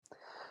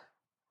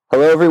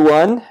Hello,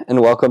 everyone,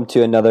 and welcome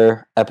to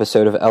another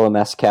episode of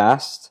LMS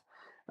Cast.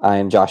 I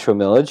am Joshua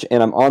Millage,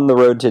 and I'm on the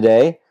road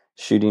today,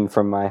 shooting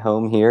from my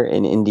home here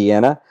in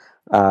Indiana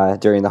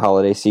during the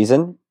holiday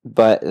season.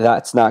 But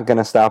that's not going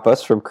to stop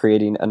us from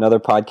creating another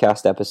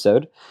podcast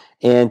episode.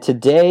 And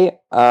today,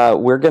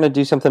 we're going to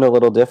do something a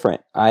little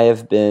different. I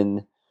have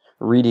been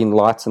reading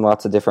lots and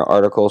lots of different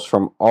articles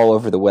from all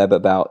over the web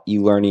about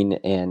e-learning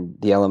and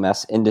the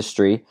LMS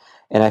industry,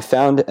 and I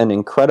found an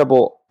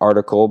incredible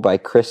article by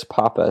Chris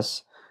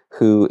Pappas,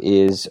 who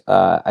is,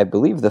 I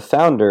believe, the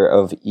founder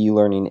of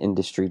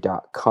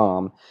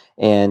elearningindustry.com.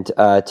 And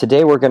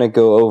today we're going to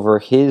go over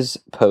his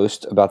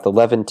post about the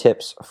 11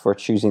 tips for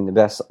choosing the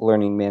best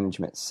learning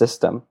management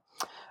system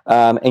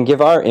and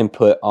give our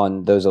input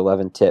on those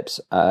 11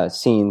 tips,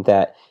 seeing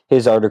that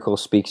his article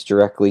speaks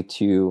directly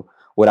to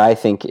what I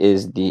think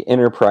is the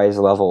enterprise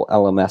level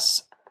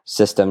LMS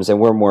systems, and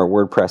we're more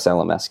WordPress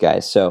LMS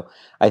guys. So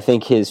I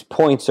think his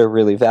points are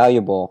really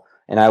valuable.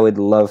 And I would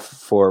love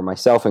for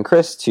myself and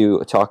Chris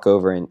to talk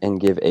over and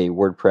give a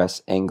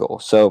WordPress angle.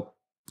 So,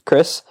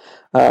 Chris,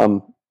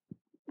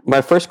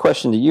 my first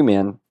question to you,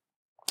 man,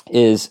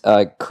 is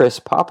Chris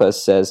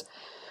Pappas says,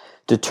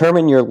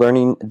 determine your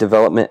learning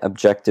development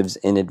objectives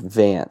in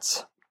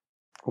advance.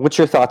 What's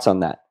your thoughts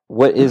on that?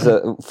 What is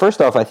first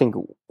off, I think,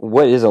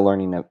 what is a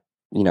learning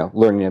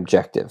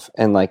objective,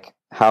 and like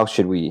how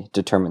should we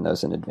determine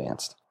those in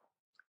advance?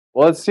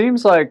 Well, it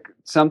seems like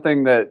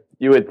something that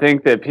you would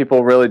think that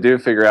people really do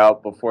figure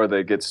out before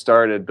they get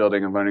started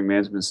building a learning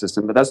management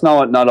system, but that's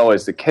not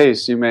always the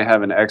case. You may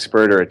have an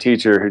expert or a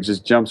teacher who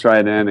just jumps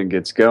right in and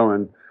gets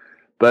going.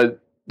 But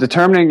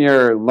determining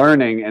your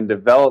learning and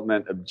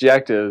development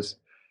objectives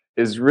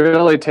is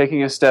really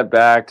taking a step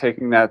back,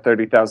 taking that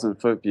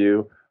 30,000-foot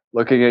view,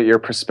 looking at your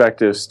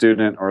prospective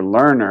student or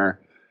learner,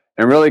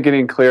 and really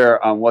getting clear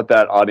on what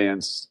that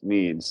audience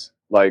needs.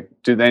 Like,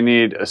 do they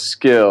need a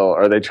skill?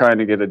 Are they trying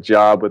to get a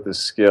job with a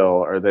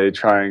skill? Are they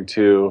trying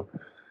to,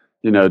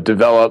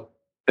 develop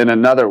in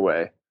another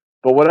way?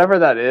 But whatever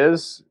that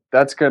is,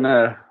 that's going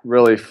to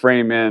really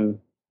frame in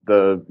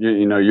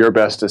your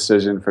best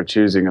decision for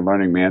choosing a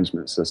learning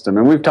management system.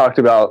 And we've talked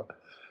about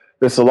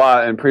this a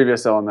lot in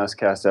previous LMS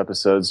Cast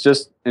episodes,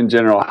 just in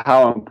general,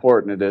 how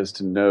important it is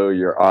to know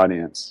your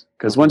audience.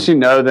 Because once you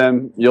know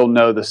them, you'll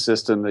know the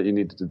system that you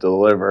need to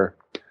deliver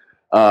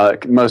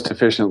most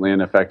efficiently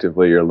and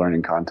effectively your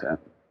learning content.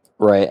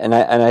 Right, and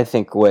I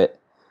think what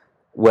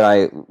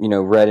I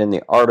read in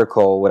the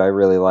article, what I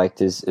really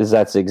liked is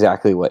that's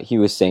exactly what he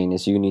was saying,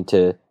 is you need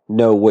to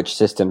know which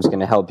system's going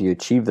to help you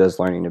achieve those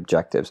learning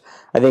objectives.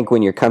 I think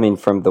when you're coming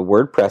from the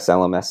WordPress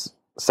LMS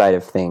side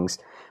of things,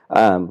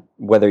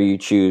 whether you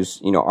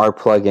choose our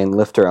plugin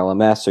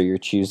lifterLMS or you're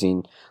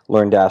choosing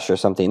LearnDash or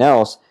something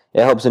else,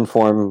 it helps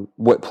inform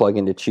what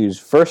plugin to choose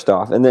first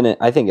off, and then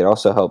I think it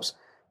also helps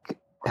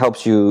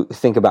you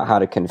think about how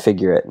to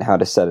configure it and how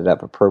to set it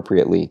up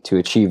appropriately to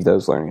achieve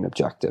those learning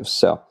objectives.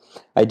 So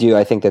I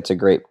think that's a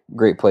great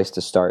place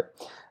to start.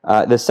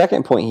 The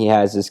second point he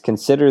has is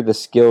consider the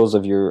skills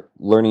of your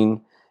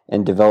learning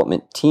and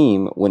development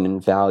team when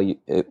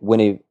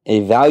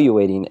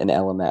evaluating an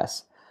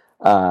LMS.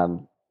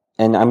 And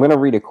I'm going to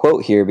read a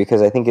quote here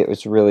because I think it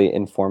was really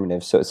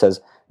informative. So it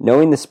says,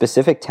 knowing the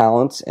specific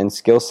talents and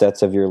skill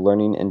sets of your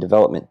learning and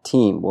development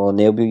team will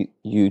enable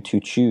you to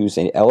choose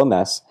an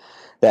LMS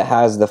that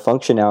has the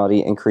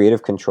functionality and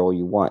creative control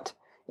you want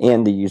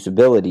and the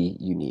usability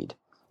you need.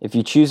 If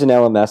you choose an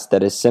LMS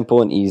that is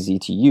simple and easy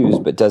to use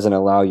but doesn't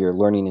allow your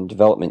learning and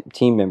development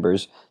team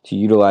members to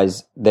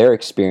utilize their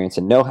experience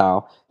and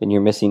know-how, then you're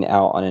missing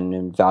out on an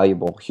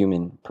invaluable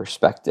human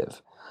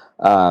perspective.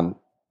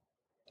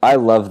 I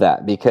love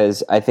that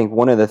because I think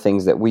one of the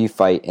things that we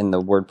fight in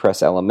the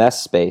WordPress LMS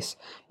space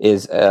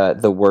is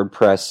the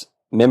WordPress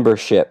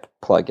membership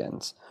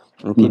plugins.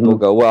 And people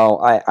go, well,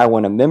 I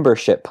want a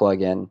membership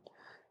plugin.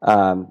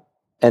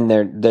 And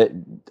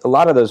a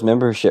lot of those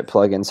membership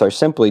plugins are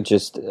simply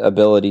just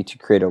ability to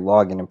create a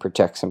login and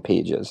protect some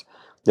pages.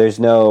 There's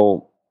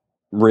no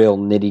real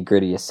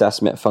nitty-gritty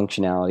assessment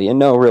functionality and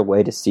no real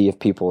way to see if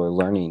people are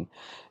learning.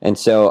 And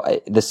so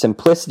the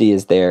simplicity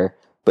is there,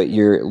 but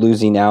you're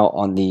losing out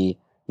on the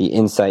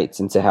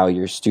insights into how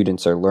your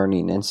students are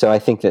learning. And so I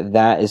think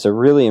that is a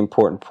really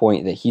important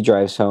point that he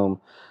drives home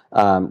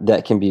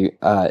that can be,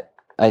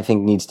 I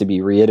think, needs to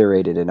be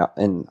reiterated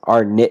in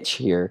our niche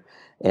here.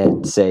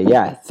 And say,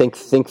 think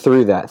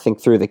through that.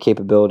 Think through the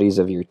capabilities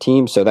of your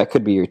team. So that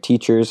could be your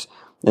teachers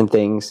and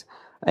things,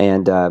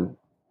 and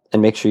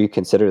make sure you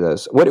consider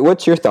those.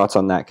 What's your thoughts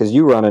on that? Because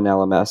you run an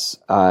LMS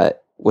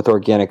with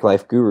Organic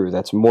Life Guru.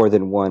 That's more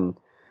than one.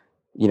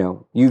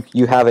 You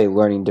have a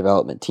learning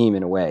development team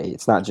in a way.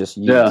 It's not just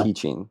you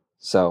teaching.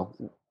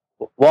 So,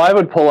 well, I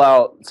would pull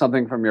out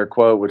something from your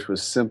quote, which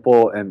was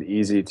simple and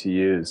easy to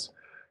use.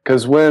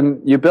 Because when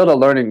you build a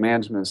learning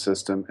management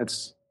system,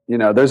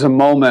 there's a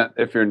moment,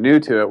 if you're new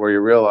to it, where you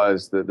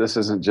realize that this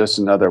isn't just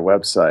another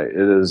website.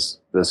 It is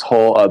this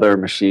whole other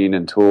machine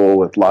and tool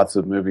with lots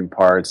of moving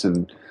parts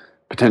and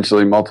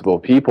potentially multiple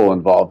people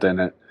involved in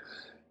it.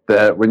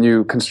 that when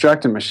you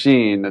construct a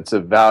machine that's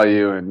of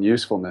value and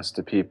usefulness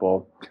to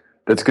people,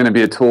 that's going to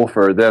be a tool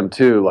for them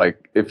too.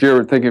 Like if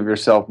you're thinking of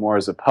yourself more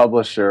as a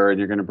publisher and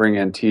you're going to bring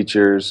in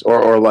teachers,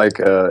 or like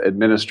a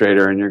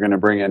administrator and you're going to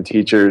bring in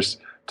teachers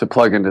to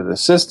plug into the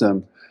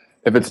system,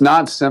 if it's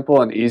not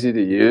simple and easy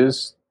to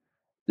use,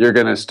 you're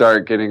going to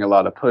start getting a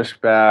lot of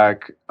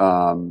pushback.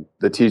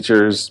 The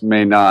teachers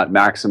may not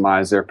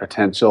maximize their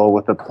potential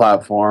with the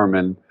platform,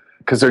 and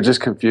because they're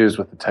just confused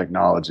with the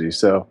technology.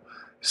 So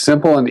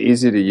simple and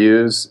easy to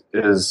use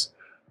is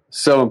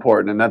so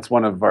important, and that's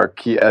one of our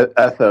key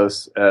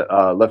ethos at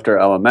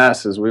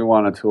lifterLMS is we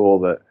want a tool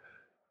that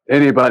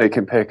anybody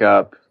can pick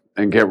up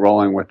and get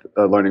rolling with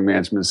a learning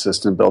management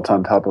system built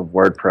on top of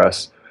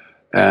WordPress,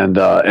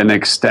 and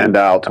extend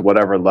out to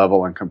whatever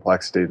level and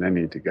complexity they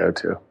need to go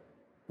to.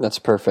 That's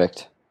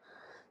perfect.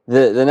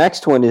 The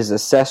next one is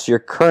assess your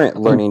current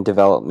learning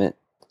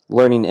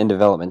and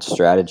development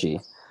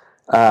strategy.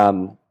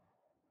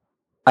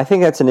 I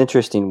think that's an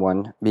interesting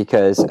one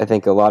because I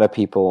think a lot of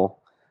people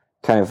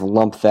kind of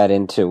lump that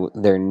into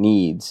their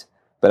needs,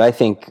 but I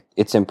think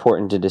it's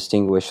important to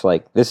distinguish,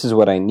 like, this is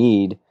what I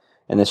need,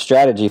 and the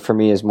strategy for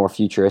me is more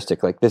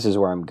futuristic, like, this is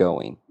where I'm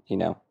going, you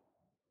know?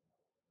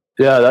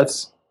 Yeah,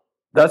 that's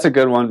a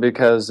good one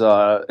because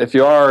if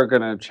you are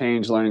going to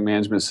change learning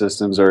management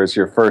systems, or it's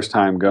your first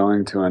time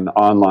going to an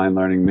online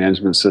learning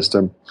management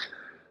system,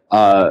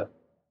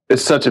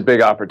 it's such a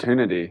big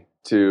opportunity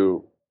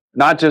to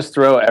not just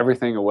throw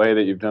everything away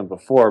that you've done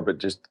before, but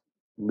just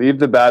leave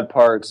the bad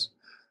parts,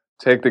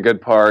 take the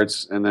good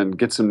parts, and then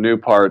get some new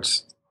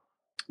parts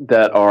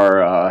that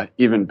are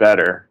even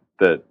better,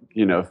 that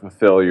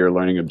fulfill your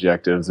learning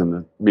objectives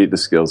and meet the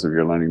skills of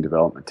your learning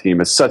development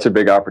team. It's such a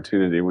big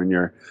opportunity when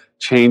you're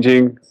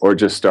changing or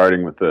just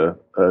starting with a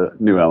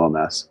new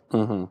LMS.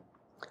 Mm-hmm.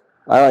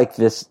 I like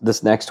this.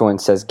 This next one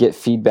says, get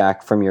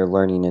feedback from your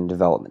learning and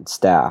development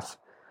staff.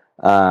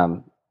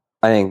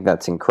 I think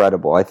that's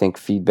incredible. I think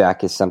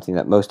feedback is something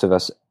that most of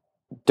us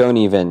don't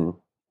even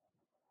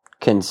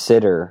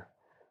consider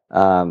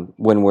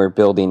when we're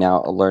building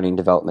out a learning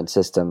development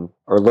system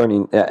or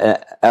learning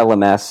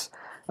LMS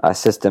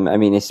system. I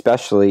mean,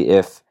 especially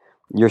if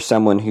you're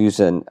someone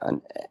who's an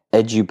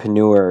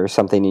edupreneur or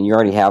something and you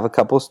already have a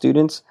couple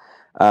students,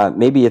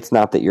 maybe it's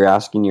not that you're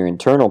asking your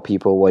internal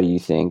people, what do you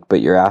think,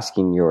 but you're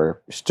asking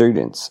your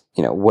students,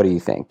 what do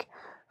you think?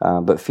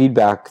 But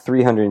feedback,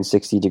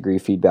 360-degree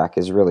feedback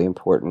is really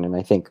important, and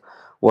I think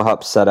will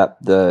help set up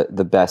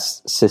the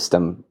best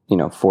system,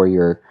 for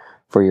your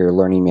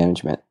learning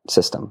management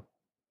system.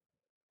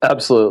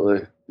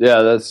 Absolutely.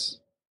 Yeah,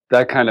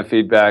 that kind of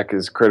feedback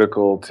is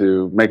critical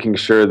to making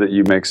sure that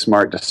you make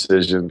smart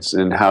decisions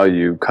in how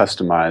you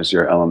customize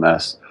your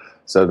LMS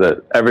so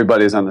that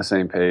everybody's on the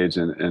same page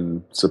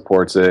and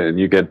supports it and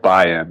you get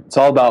buy-in. It's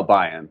all about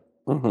buy-in.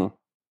 Mm-hmm.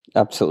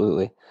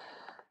 Absolutely.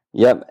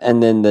 Yep.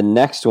 And then the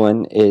next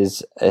one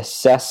is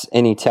assess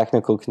any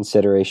technical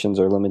considerations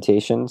or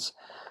limitations.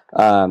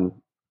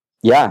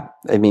 Yeah,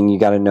 I mean, you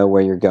got to know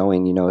where you're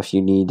going. If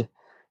you need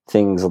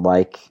things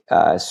like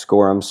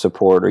Scorum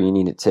support, or you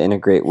need it to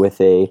integrate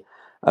with a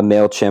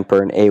MailChimp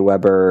or an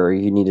Aweber, or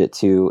you need it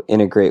to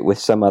integrate with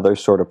some other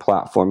sort of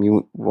platform,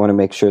 you want to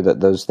make sure that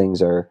those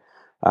things are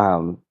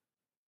on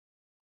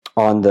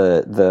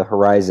the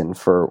horizon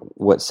for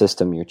what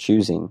system you're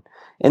choosing.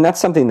 And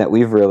that's something that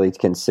we've really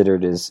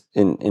considered is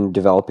in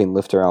developing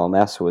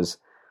lifterLMS was,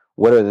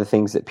 what are the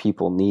things that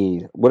people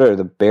need? What are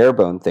the bare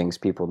bone things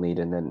people need?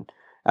 And then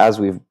as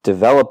we've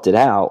developed it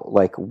out,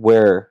 like what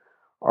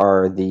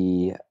are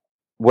the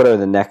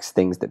next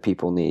things that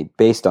people need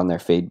based on their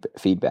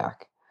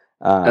feedback?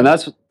 And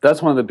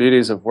that's one of the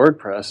beauties of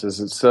WordPress is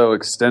it's so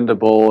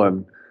extendable,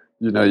 and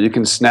you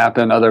can snap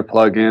in other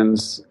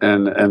plugins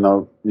and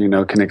they'll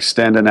can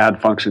extend and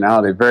add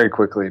functionality very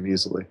quickly and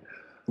easily.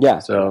 Yeah.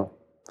 So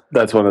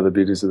that's one of the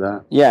beauties of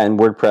that. Yeah, and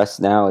WordPress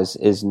now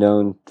is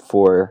known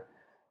for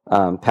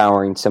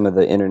powering some of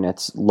the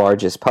internet's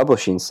largest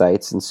publishing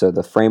sites, and so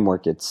the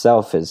framework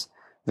itself is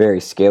very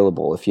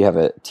scalable if you have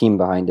a team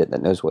behind it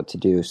that knows what to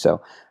do.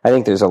 So I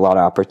think there's a lot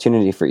of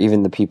opportunity for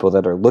even the people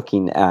that are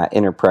looking at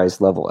enterprise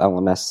level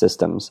LMS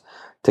systems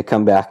to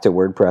come back to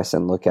WordPress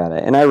and look at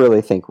it. And I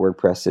really think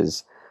WordPress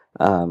is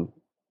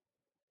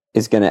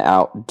going to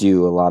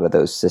outdo a lot of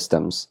those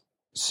systems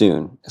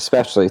soon,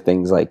 especially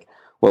things like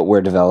what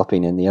we're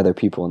developing and the other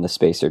people in the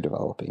space are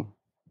developing.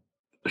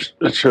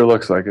 It sure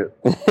looks like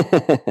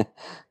it.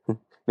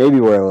 Maybe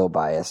we're a little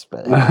biased,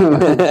 but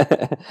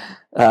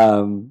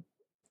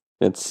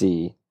let's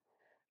see.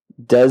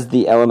 Does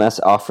the LMS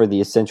offer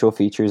the essential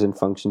features and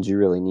functions you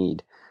really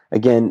need?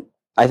 Again,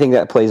 I think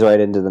that plays right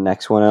into the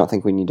next one. I don't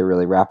think we need to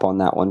really wrap on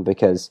that one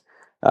because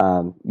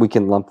we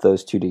can lump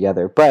those two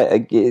together.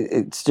 But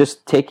it's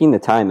just taking the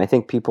time. I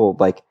think people,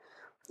 like,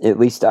 at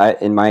least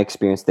in my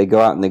experience, they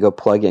go out and they go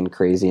plug in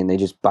crazy and they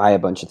just buy a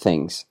bunch of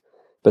things,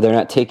 but they're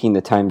not taking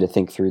the time to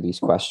think through these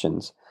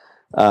questions.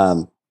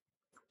 The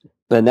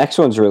next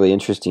one's really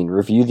interesting.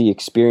 Review the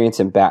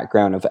experience and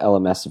background of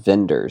LMS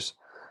vendors.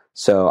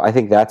 So I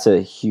think that's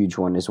a huge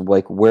one, is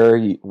like, where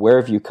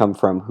have you come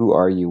from? Who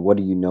are you? What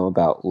do you know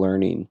about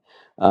learning?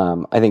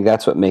 I think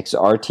that's what makes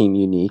our team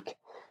unique.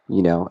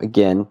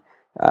 Again,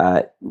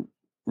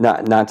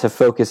 not to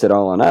focus it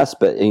all on us,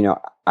 but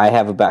I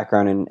have a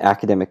background in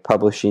academic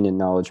publishing and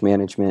knowledge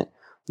management.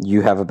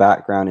 You have a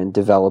background in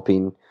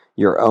developing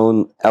your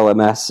own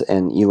LMS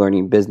and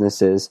e-learning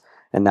businesses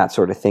and that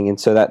sort of thing. And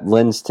so that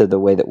lends to the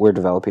way that we're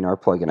developing our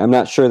plugin. I'm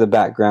not sure the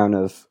background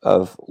of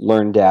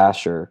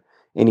LearnDash or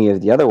any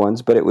of the other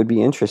ones, but it would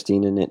be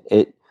interesting, and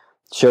it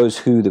shows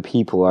who the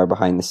people are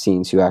behind the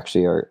scenes who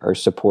actually are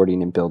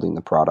supporting and building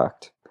the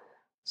product.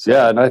 So.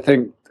 Yeah, and I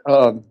think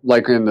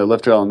like in the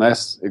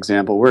lifterLMS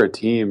example, we're a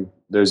team.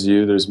 There's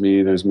you, there's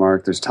me, there's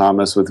Mark, there's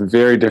Thomas with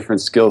very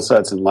different skill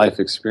sets and life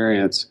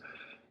experience.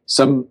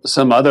 Some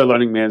other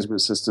learning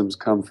management systems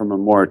come from a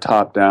more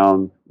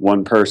top-down,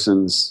 one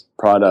person's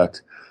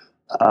product.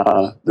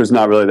 There's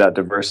not really that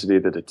diversity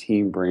that a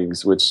team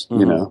brings, which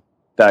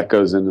that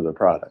goes into the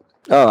product.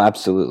 Oh,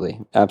 absolutely,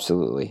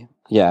 absolutely.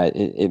 Yeah,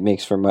 it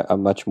makes for a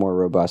much more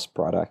robust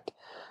product.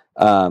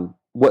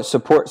 What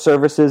support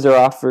services are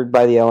offered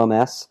by the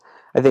LMS?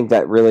 I think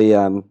that really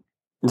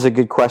is a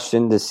good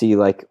question to see,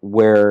 like,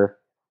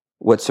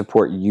 what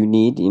support you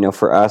need.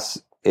 For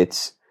us,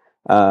 it's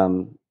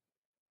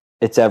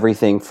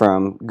everything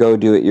from go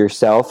do it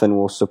yourself and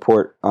we'll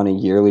support on a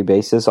yearly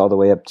basis all the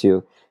way up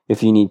to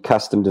if you need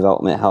custom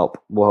development help,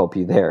 we'll help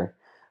you there.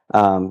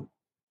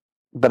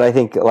 But I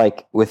think,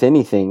 like with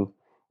anything,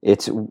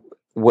 it's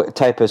what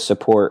type of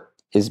support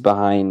is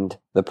behind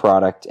the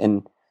product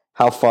and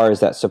how far is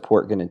that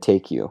support going to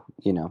take you,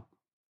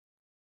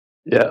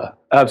 Yeah,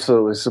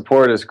 absolutely.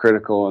 Support is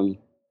critical. And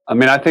I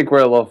mean, I think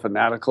we're a little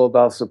fanatical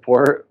about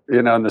support,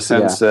 in the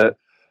sense that,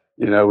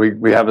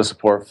 we have a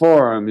support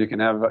forum. You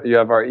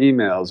have our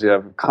emails, you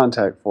have a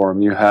contact form,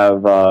 we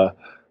have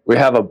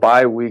a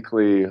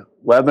bi-weekly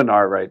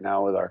webinar right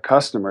now with our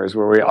customers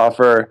where we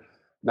offer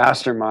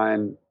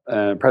mastermind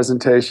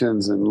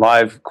presentations and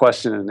live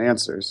question and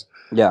answers.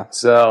 Yeah.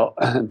 So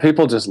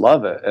people just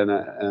love it,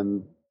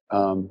 and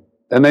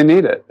they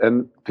need it.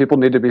 And people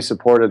need to be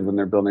supported when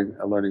they're building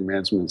a learning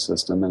management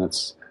system. And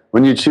it's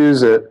when you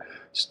choose it,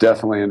 just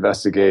definitely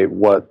investigate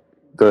what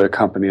the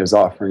company is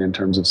offering in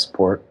terms of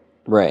support.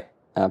 Right.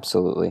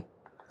 Absolutely.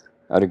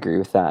 I'd agree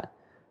with that.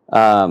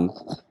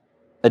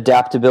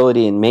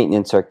 Adaptability and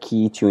maintenance are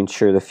key to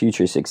ensure the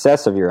future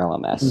success of your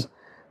LMS.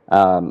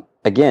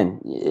 Again,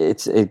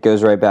 it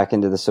goes right back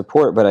into the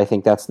support, but I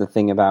think that's the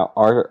thing about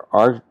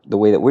the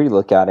way that we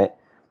look at it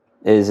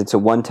is it's a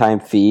one-time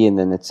fee and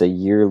then it's a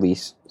yearly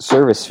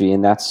service fee,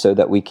 and that's so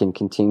that we can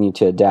continue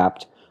to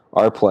adapt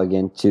our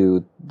plugin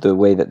to the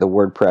way that the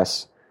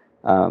WordPress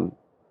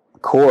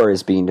core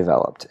is being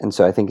developed. And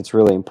so I think it's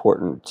really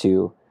important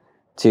to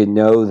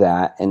know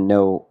that and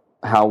know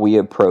how we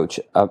approach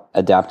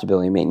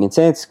adaptability and maintenance.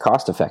 And it's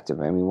cost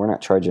effective. I mean, we're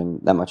not charging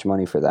that much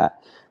money for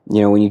that.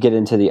 When you get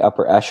into the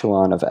upper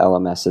echelon of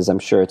LMSs, I'm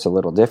sure it's a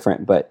little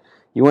different, but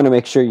you want to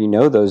make sure you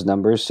know those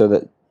numbers so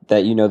that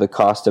you know the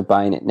cost of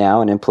buying it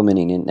now and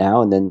implementing it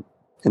now and then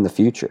in the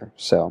future.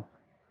 So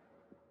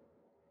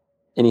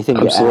anything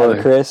Absolutely. to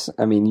add, Chris?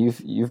 I mean,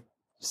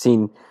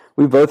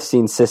 we've both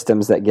seen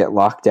systems that get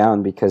locked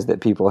down because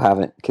that people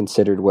haven't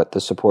considered what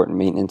the support and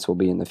maintenance will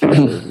be in the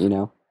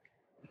future,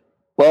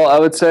 Well, I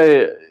would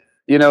say,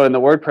 in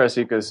the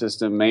WordPress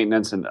ecosystem,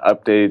 maintenance and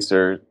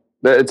updates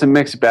it's a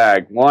mixed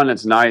bag. One,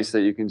 it's nice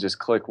that you can just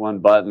click one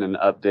button and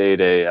update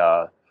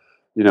a,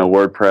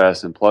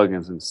 WordPress and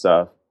plugins and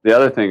stuff. The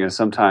other thing is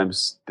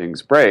sometimes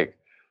things break,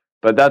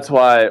 but that's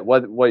why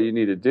what you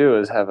need to do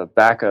is have a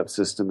backup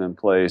system in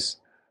place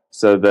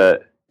so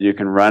that you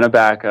can run a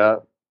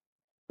backup,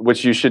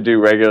 which you should do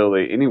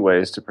regularly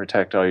anyways to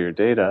protect all your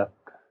data.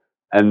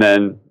 And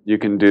then you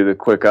can do the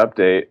quick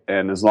update.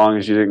 And as long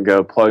as you didn't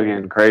go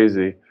plug-in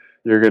crazy,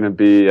 you're going to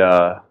be,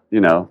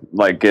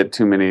 get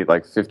too many,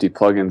 50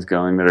 plugins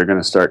going that are going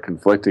to start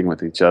conflicting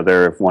with each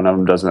other if one of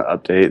them doesn't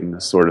update and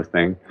this sort of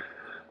thing.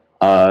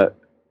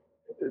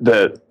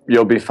 That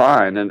you'll be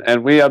fine.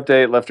 And we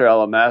update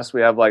lifterLMS. We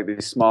have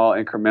these small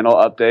incremental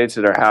updates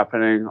that are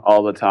happening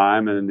all the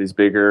time, and these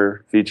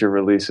bigger feature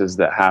releases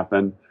that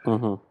happen.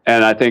 Mm-hmm.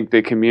 And I think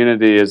the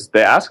community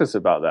they ask us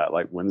about that.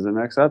 Like, when's the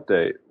next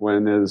update?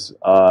 When is,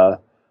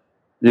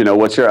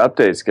 what's your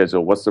update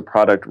schedule? What's the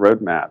product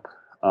roadmap?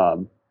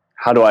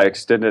 How do I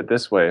extend it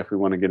this way if we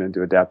want to get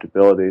into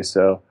adaptability?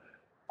 So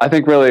I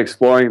think really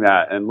exploring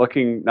that and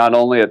looking not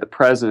only at the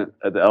present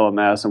at the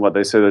LMS and what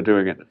they say they're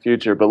doing in the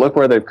future, but look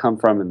where they've come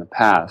from in the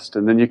past.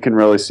 And then you can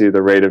really see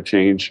the rate of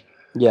change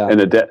and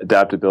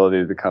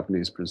adaptability the company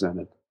has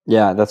presented.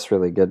 Yeah, that's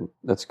really good.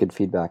 That's good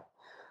feedback.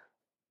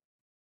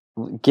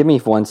 Give me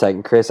 1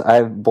 second, Chris.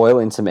 I'm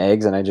boiling some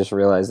eggs and I just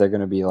realized they're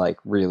going to be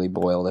really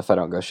boiled if I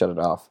don't go shut it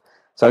off.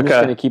 So I'm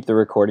just going to keep the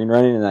recording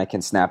running and I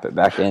can snap it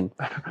back in.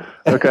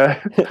 Okay.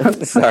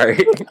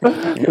 Sorry.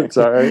 It's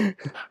all right.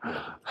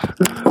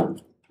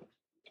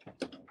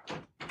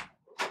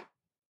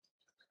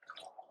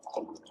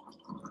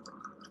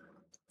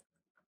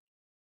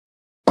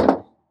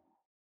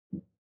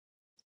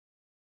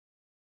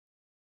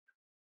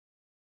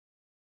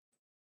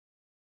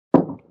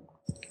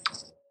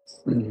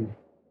 Mm-hmm.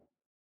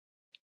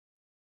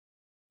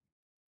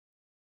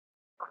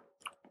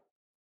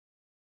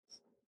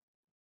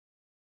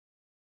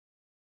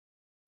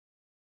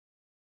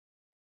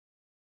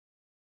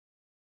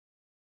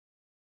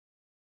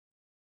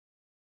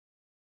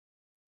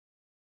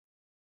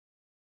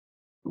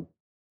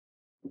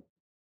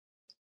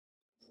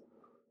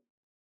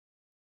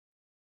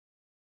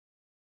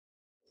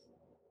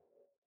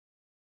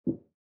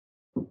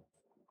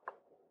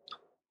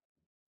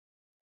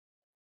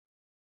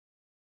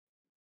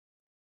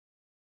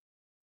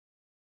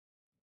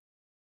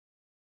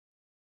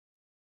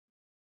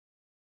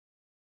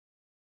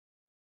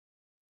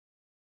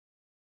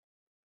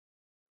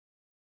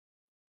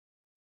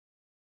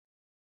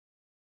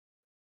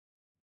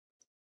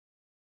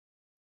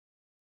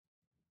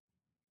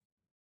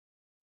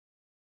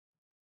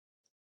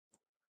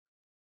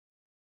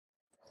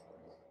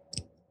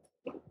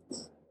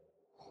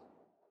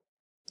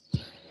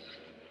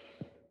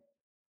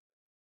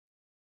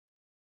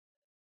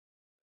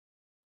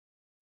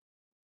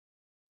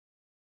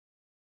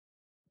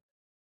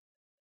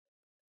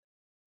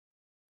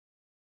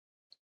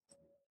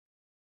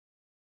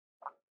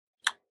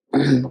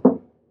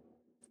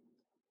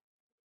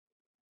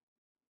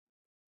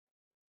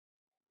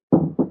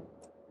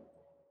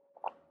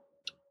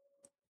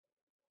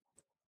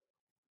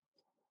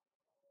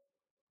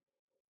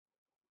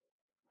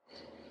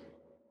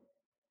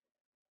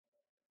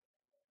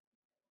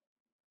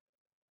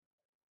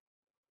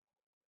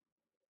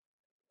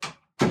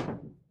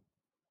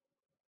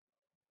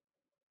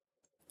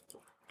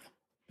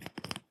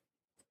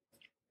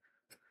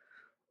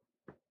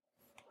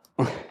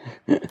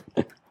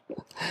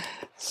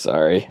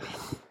 Sorry.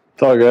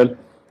 It's all good.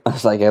 I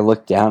was like, I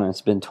looked down and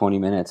it's been 20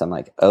 minutes. I'm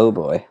like, oh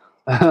boy.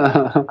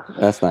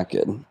 That's not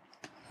good.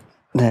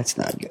 That's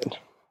not good.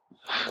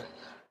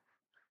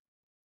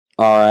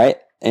 All right.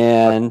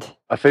 And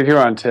I think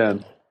you're on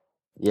 10.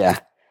 yeah.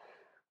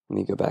 Let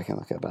me go back and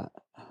look at that.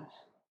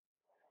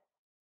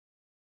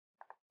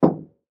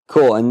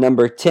 Cool. And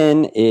number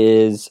 10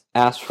 is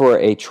ask for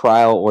a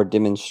trial or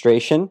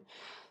demonstration.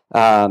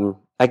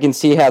 I can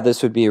see how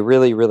this would be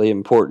really, really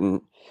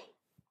important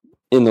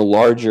in the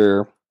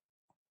larger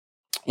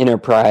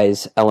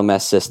enterprise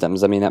LMS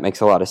systems. I mean, that makes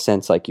a lot of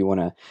sense. Like you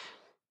want to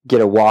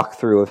get a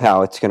walkthrough of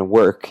how it's going to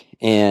work.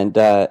 And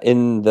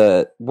in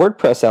the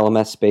WordPress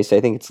LMS space,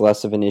 I think it's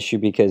less of an issue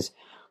because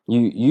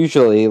you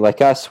usually,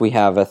 like us, we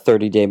have a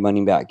 30-day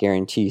money-back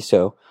guarantee.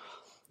 So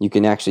you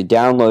can actually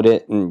download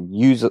it and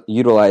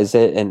utilize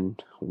it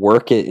and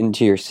work it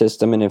into your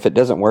system. And if it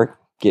doesn't work,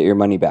 get your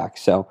money back.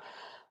 So,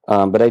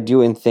 but I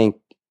do think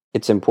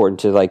it's important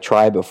to like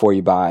try before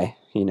you buy,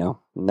 you know,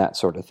 and that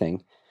sort of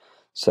thing.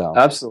 So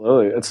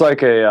absolutely, it's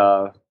like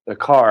a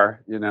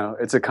car. You know,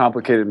 it's a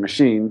complicated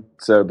machine.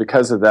 So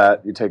because of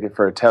that, you take it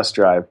for a test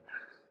drive.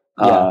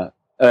 Yeah.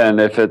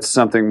 And if it's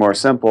something more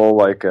simple,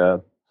 like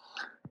a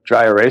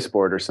dry erase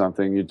board or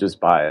something, you just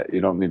buy it. You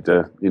don't need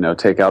to, you know,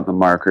 take out the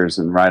markers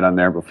and write on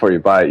there before you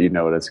buy it. You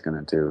know what it's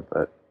going to do.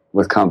 But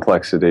with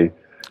complexity, you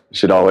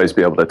should always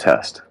be able to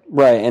test.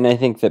 Right, and I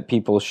think that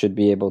people should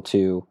be able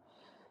to.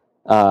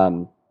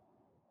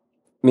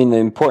 I mean, the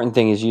important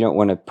thing is you don't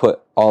want to put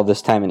all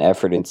this time and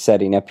effort in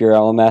setting up your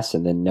LMS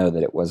and then know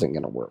that it wasn't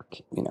going to work.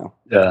 You know.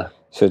 Yeah.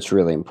 So it's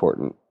really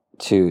important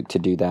to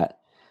do that.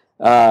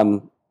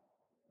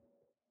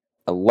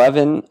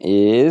 11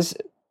 is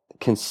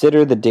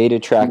consider the data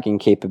tracking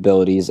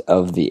capabilities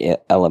of the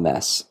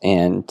LMS.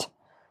 And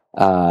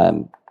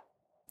I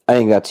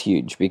think that's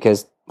huge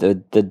because the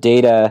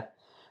data,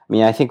 I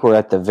mean, I think we're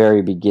at the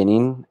very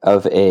beginning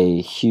of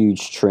a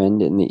huge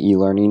trend in the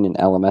e-learning and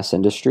LMS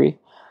industry.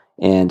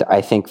 And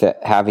I think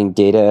that having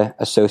data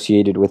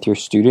associated with your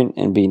student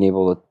and being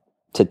able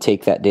to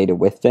take that data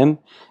with them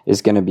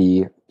is going to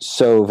be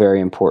so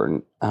very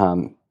important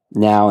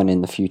now and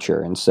in the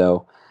future. And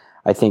so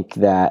I think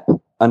that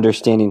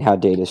understanding how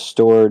data is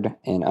stored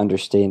and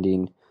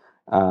understanding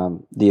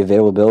the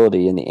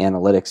availability and the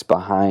analytics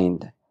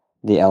behind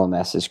the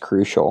LMS is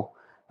crucial.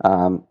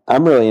 I'm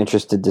really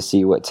interested to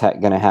see what's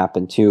going to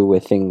happen too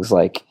with things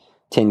like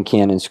Tin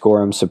Can and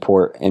Scorum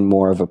support and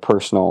more of a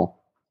personal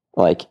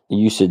like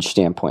usage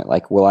standpoint.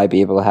 Like, will I be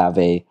able to have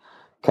a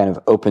kind of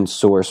open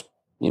source,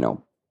 you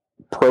know,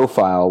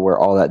 profile where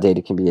all that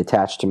data can be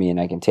attached to me and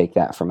I can take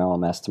that from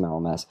LMS to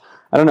LMS?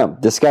 I don't know.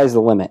 The sky's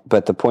the limit,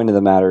 but the point of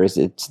the matter is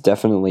it's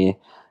definitely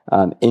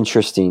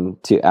interesting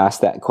to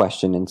ask that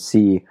question and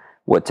see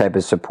what type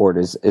of support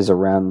is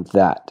around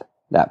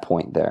that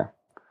point there.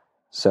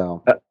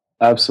 So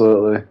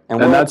absolutely,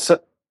 and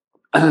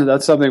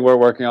that's something we're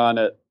working on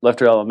at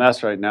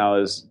lifterLMS right now,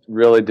 is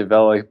really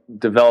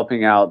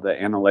developing out the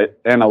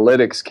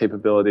analytics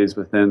capabilities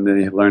within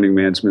the learning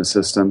management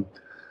system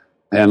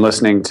and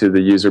listening to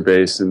the user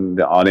base and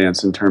the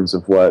audience in terms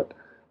of what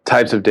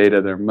types of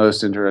data they're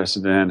most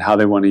interested in, how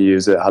they want to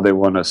use it, how they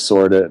want to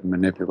sort it and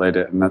manipulate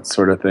it, and that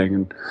sort of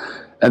thing.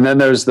 And then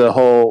there's the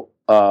whole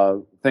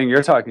thing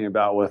you're talking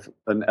about with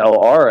an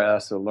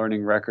LRS, a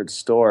learning record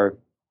store.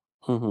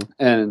 Mm-hmm.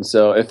 And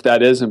so if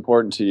that is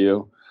important to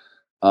you,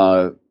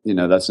 you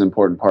know, that's an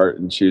important part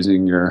in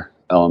choosing your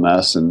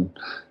LMS and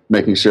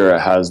making sure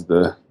it has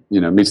the,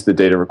 you know, meets the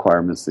data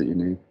requirements that you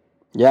need.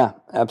 Yeah,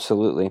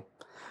 absolutely.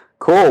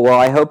 Cool. Well,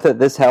 I hope that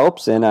this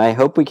helps, and I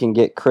hope we can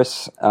get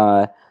Chris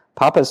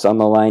Pappas on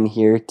the line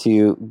here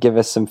to give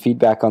us some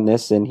feedback on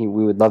this, and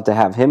we would love to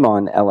have him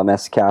on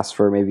LMS Cast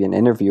for maybe an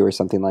interview or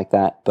something like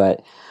that.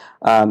 But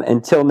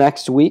until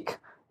next week,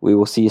 we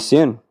will see you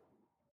soon.